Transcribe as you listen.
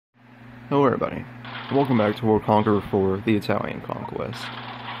Hello everybody, and welcome back to World Conqueror for the Italian Conquest.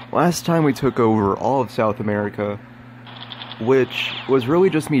 Last time we took over all of South America, which was really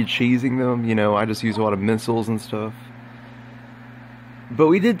just me cheesing them, I just used a lot of missiles and stuff. But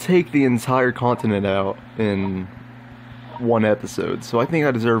we did take the entire continent out in one episode, so I think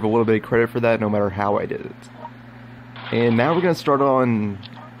I deserve a little bit of credit for that no matter how I did it. And now we're going to start on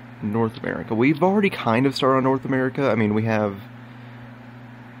North America. We've already kind of started on North America. I mean, we have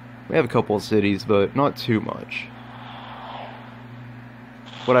a couple of cities, but not too much.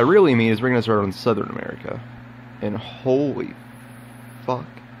 What I really mean is we're going to start on Southern America. And holy fuck.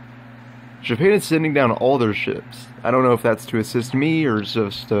 Japan is sending down all their ships. I don't know if that's to assist me or it's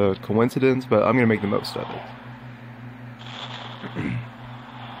just a coincidence, but I'm going to make the most of it.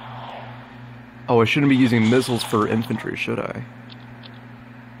 Oh, I shouldn't be using missiles for infantry, should I?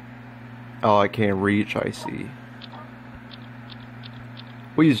 Oh, I can't reach, I see.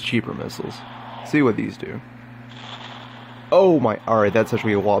 We'll use cheaper missiles. See what these do. Oh my, alright, that's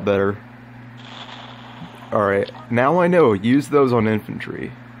actually a lot better. Alright, now I know, use those on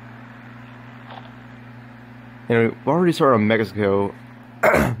infantry. And we've already started on Mexico.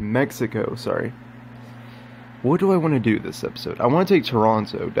 Mexico, sorry. What do I want to do this episode? I want to take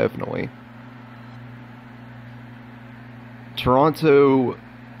Toronto, definitely. Toronto,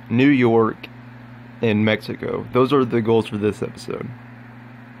 New York, and Mexico. Those are the goals for this episode.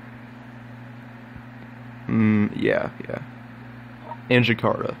 Yeah. And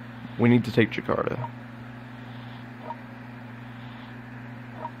Jakarta. We need to take Jakarta.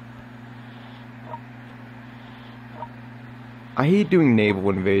 I hate doing naval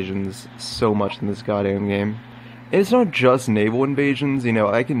invasions so much in this goddamn game. And it's not just naval invasions,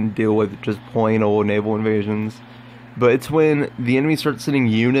 I can deal with just plain old naval invasions. But it's when the enemy starts sending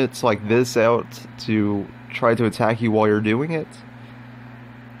units like this out to try to attack you while you're doing it.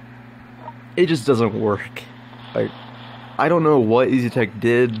 It just doesn't work. I don't know what EasyTech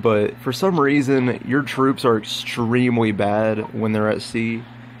did, but for some reason, your troops are extremely bad when they're at sea.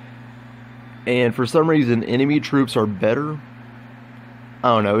 And for some reason, enemy troops are better.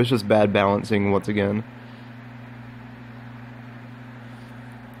 I don't know, it's just bad balancing once again.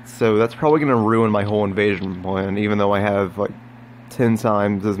 So that's probably going to ruin my whole invasion plan, even though I have, 10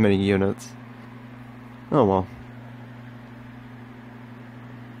 times as many units. Oh well.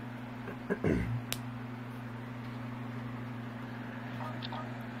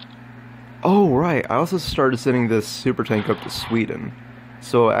 Oh, right, I also started sending this super tank up to Sweden.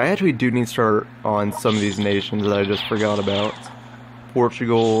 So I actually do need to start on some of these nations that I just forgot about.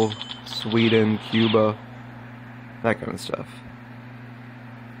 Portugal, Sweden, Cuba, that kind of stuff.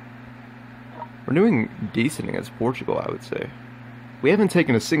 We're doing decent against Portugal, I would say. We haven't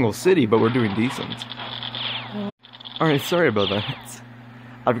taken a single city, but we're doing decent. Alright, sorry about that.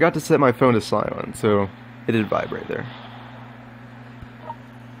 I forgot to set my phone to silent, so it did vibrate there.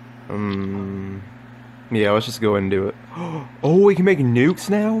 Yeah, let's just go ahead and do it. Oh, we can make nukes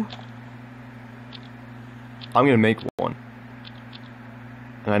now? I'm gonna make one.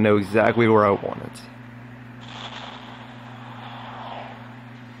 And I know exactly where I want it.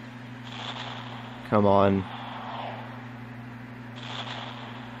 Come on.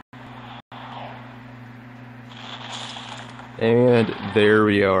 And there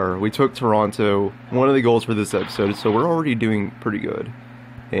we are. We took Toronto, one of the goals for this episode, so we're already doing pretty good.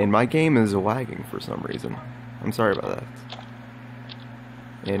 And my game is lagging for some reason. I'm sorry about that.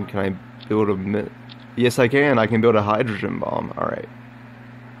 And can I build a... Yes, I can. I can build a hydrogen bomb. Alright.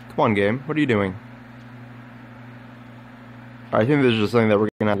 Come on, game. What are you doing? I think this is just something that we're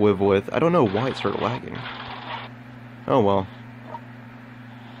going to live with. I don't know why it started lagging. Oh, well.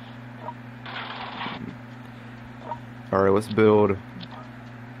 Alright, let's build...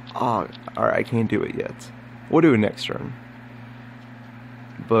 Ah, alright, I can't do it yet. We'll do it next turn.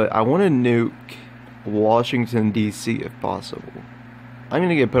 But I want to nuke Washington, D.C. if possible. I'm going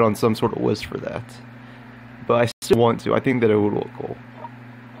to get put on some sort of list for that. But I still want to. I think that it would look cool.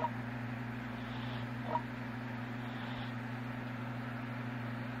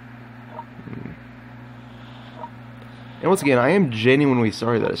 And once again, I am genuinely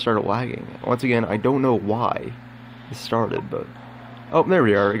sorry that it started lagging. Once again, I don't know why it started, but... Oh, there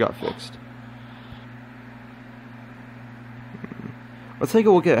we are. It got fixed. Let's take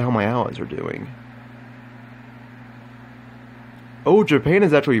a look at how my allies are doing. Oh, Japan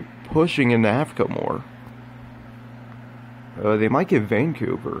is actually pushing into Africa more. They might get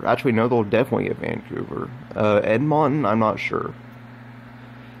Vancouver. Actually, no, they'll definitely get Vancouver. Edmonton, I'm not sure.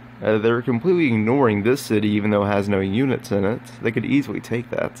 They're completely ignoring this city, even though it has no units in it. They could easily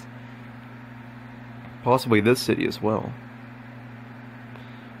take that. Possibly this city as well.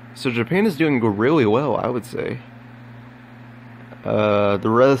 So Japan is doing really well, I would say. The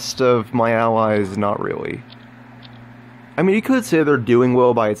rest of my allies, not really. I mean, you could say they're doing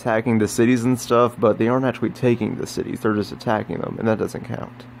well by attacking the cities and stuff, but they aren't actually taking the cities, they're just attacking them, and that doesn't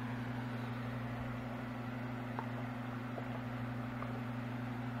count.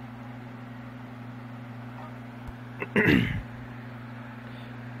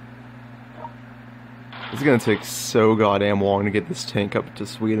 It's gonna take so goddamn long to get this tank up to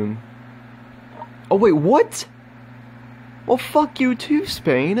Sweden. Oh wait, what? Well, fuck you too,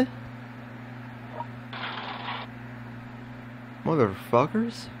 Spain.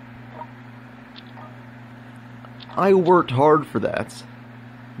 Motherfuckers. I worked hard for that.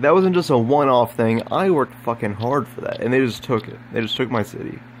 That wasn't just a one-off thing. I worked fucking hard for that, and they just took it. They just took my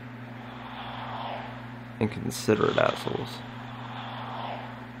city. Inconsiderate assholes.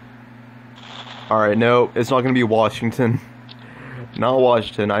 Alright, no, it's not gonna be Washington. Not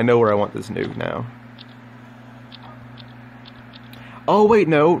Washington. I know where I want this nuke now. Oh, wait,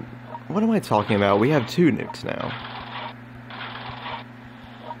 no. What am I talking about? We have 2 nukes now.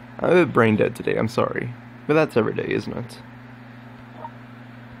 I'm a bit brain dead today, I'm sorry. But that's every day, isn't it?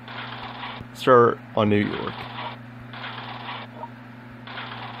 Start on New York.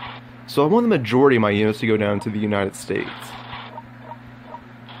 So I want the majority of my units to go down to the United States.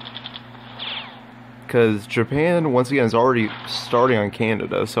 Because Japan, once again, is already starting on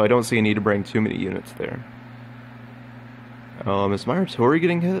Canada, so I don't see a need to bring too many units there. Is my artillery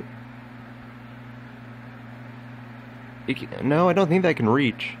getting hit? No, I don't think that can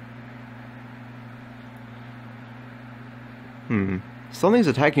reach. Something's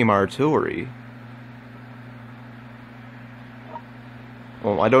attacking my artillery.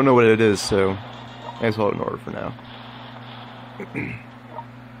 Well, I don't know what it is, so I guess I'll ignore it for now.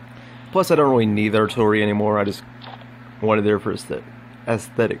 Plus, I don't really need the artillery anymore. I just want it there for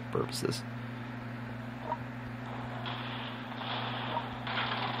aesthetic purposes.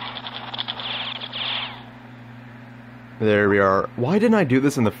 There we are. Why didn't I do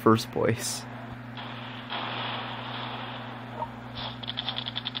this in the first place?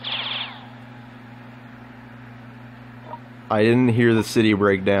 I didn't hear the city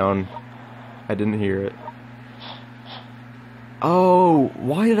break down. I didn't hear it. Oh,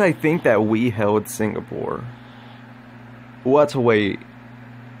 why did I think that we held Singapore? Let's wait.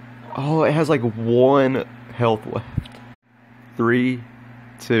 Oh, it has like 1 health left. 3,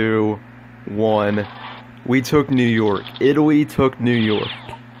 2, 1. We took New York. Italy took New York.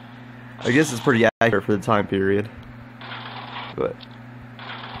 I guess it's pretty accurate for the time period. But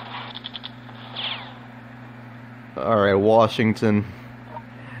alright, Washington.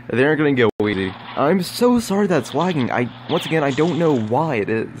 They aren't gonna go easy. I'm so sorry that's lagging. Once again, I don't know why it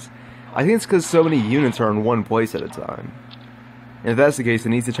is. I think it's because so many units are in one place at a time. And if that's the case,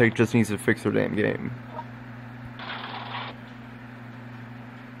 it just needs to fix their damn game.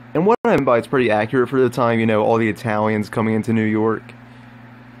 And what I mean by it's pretty accurate for the time, you know, all the Italians coming into New York.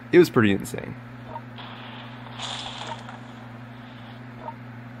 It was pretty insane.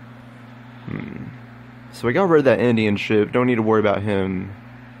 So we got rid of that Indian ship. Don't need to worry about him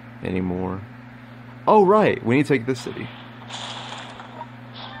anymore. Oh, right. We need to take this city.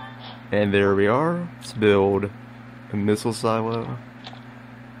 And there we are. Let's build a missile silo.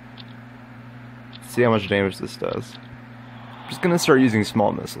 See how much damage this does. I'm just gonna start using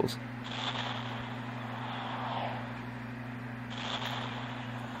small missiles.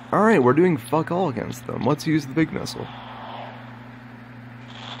 Alright, we're doing fuck all against them. Let's use the big missile.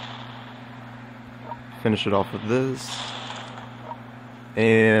 Finish it off with this.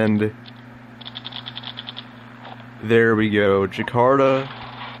 And there we go. Jakarta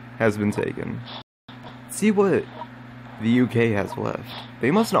has been taken. Let's see what the UK has left. They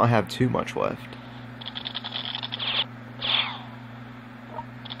must not have too much left.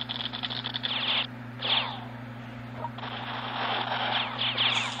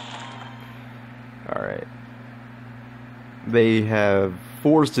 Alright. They have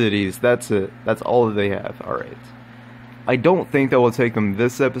 4 cities. That's it. That's all that they have. Alright. I don't think that will take them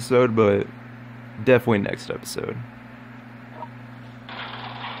this episode, but definitely next episode.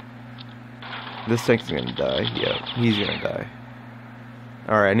 This tank's gonna die. Yeah, he's gonna die.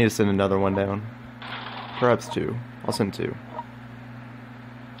 Alright, I need to send another one down. Perhaps 2. I'll send 2.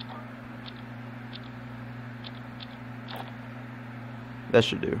 That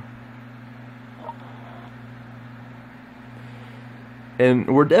should do.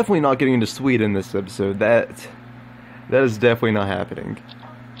 And we're definitely not getting into Sweden this episode. That is definitely not happening.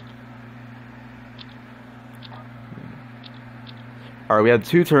 Alright, we have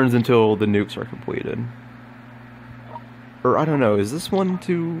 2 turns until the nukes are completed. Or, I don't know, is this one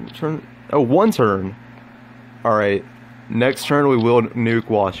to turn? Oh, one turn. Alright, next turn we will nuke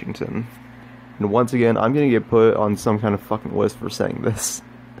Washington. And once again, I'm gonna get put on some kind of fucking list for saying this.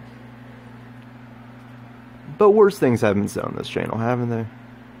 But worse things have been said on this channel, haven't they?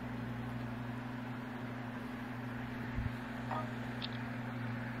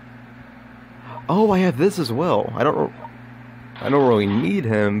 Oh, I have this as well. I don't really need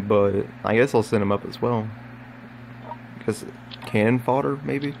him, but I guess I'll send him up as well. Because cannon fodder,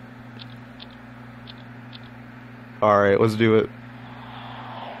 maybe? Alright, let's do it.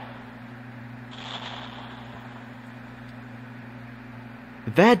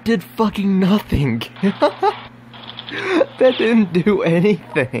 That did fucking nothing. That didn't do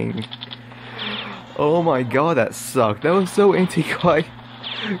anything. Oh my god, that sucked. That was so anticlimactic.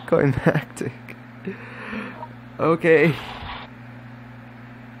 Okay.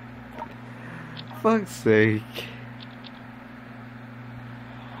 Fuck's sake.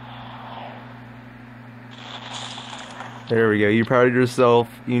 There we go. You proud of yourself?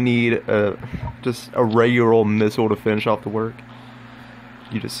 You need just a regular old missile to finish off the work?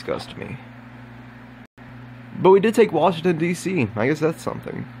 You disgust me. But we did take Washington, D.C. I guess that's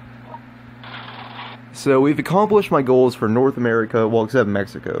something. So we've accomplished my goals for North America, well, except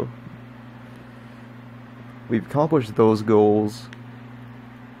Mexico. We've accomplished those goals.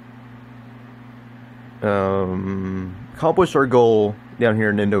 Accomplished our goal down here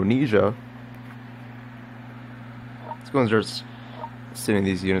in Indonesia. Let's go and start sending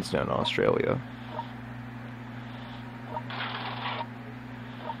these units down to Australia.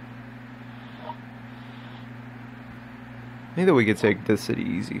 Maybe that we could take this city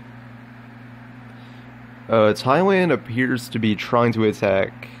easy. Thailand appears to be trying to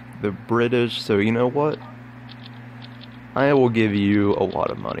attack the British, so you know what? I will give you a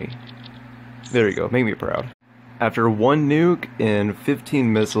lot of money. There you go, make me proud. After one nuke and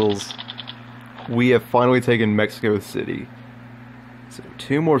 15 missiles, we have finally taken Mexico City. So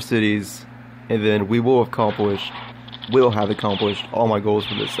 2 more cities, and then we will have accomplished all my goals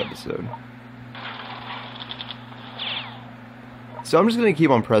for this episode. So I'm just going to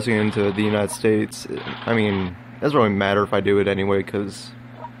keep on pressing into the United States. I mean, it doesn't really matter if I do it anyway, because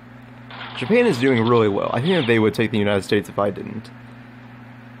Japan is doing really well. I think that they would take the United States if I didn't.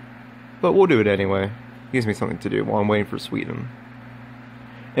 But we'll do it anyway. Gives me something to do while I'm waiting for Sweden.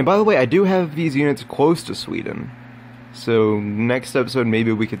 And by the way, I do have these units close to Sweden. So next episode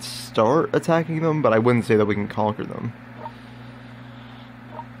maybe we could start attacking them, but I wouldn't say that we can conquer them.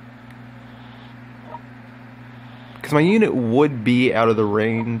 Because my unit would be out of the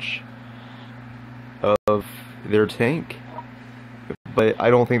range of their tank, but I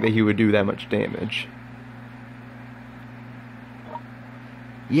don't think that he would do that much damage.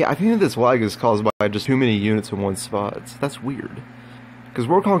 Yeah, I think that this lag is caused by just too many units in one spot. That's weird. Because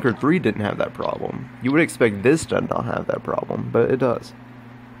World Conqueror 3 didn't have that problem. You would expect this to not have that problem, but it does.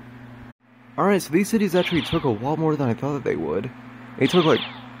 Alright, so these cities actually took a lot more than I thought that they would. They took like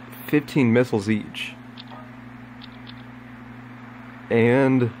 15 missiles each.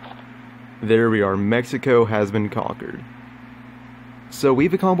 And there we are. Mexico has been conquered. So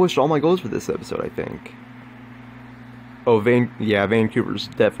we've accomplished all my goals for this episode, I think. Oh, Vancouver's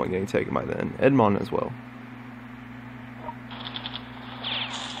definitely getting taken by then. Edmonton as well.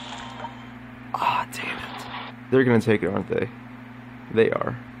 Ah, damn it. They're gonna take it, aren't they? They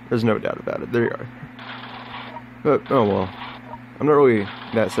are. There's no doubt about it. They are. But, oh well. I'm not really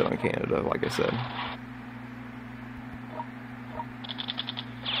that set on Canada, like I said.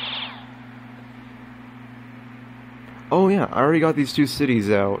 Oh yeah, I already got these 2 cities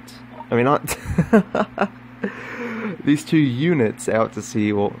out. I mean, not... these 2 units out to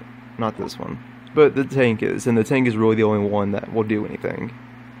sea. Well, not this one. But the tank is, and the tank is really the only one that will do anything.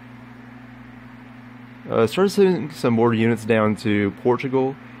 Started sending some more units down to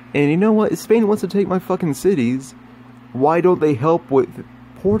Portugal. And you know what? If Spain wants to take my fucking cities, why don't they help with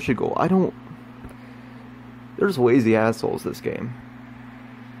Portugal? I don't... They're just lazy assholes, this game.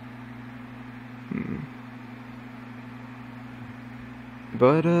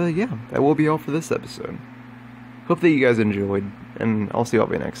 But, yeah, that will be all for this episode. Hope that you guys enjoyed, and I'll see you all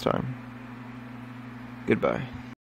next time. Goodbye.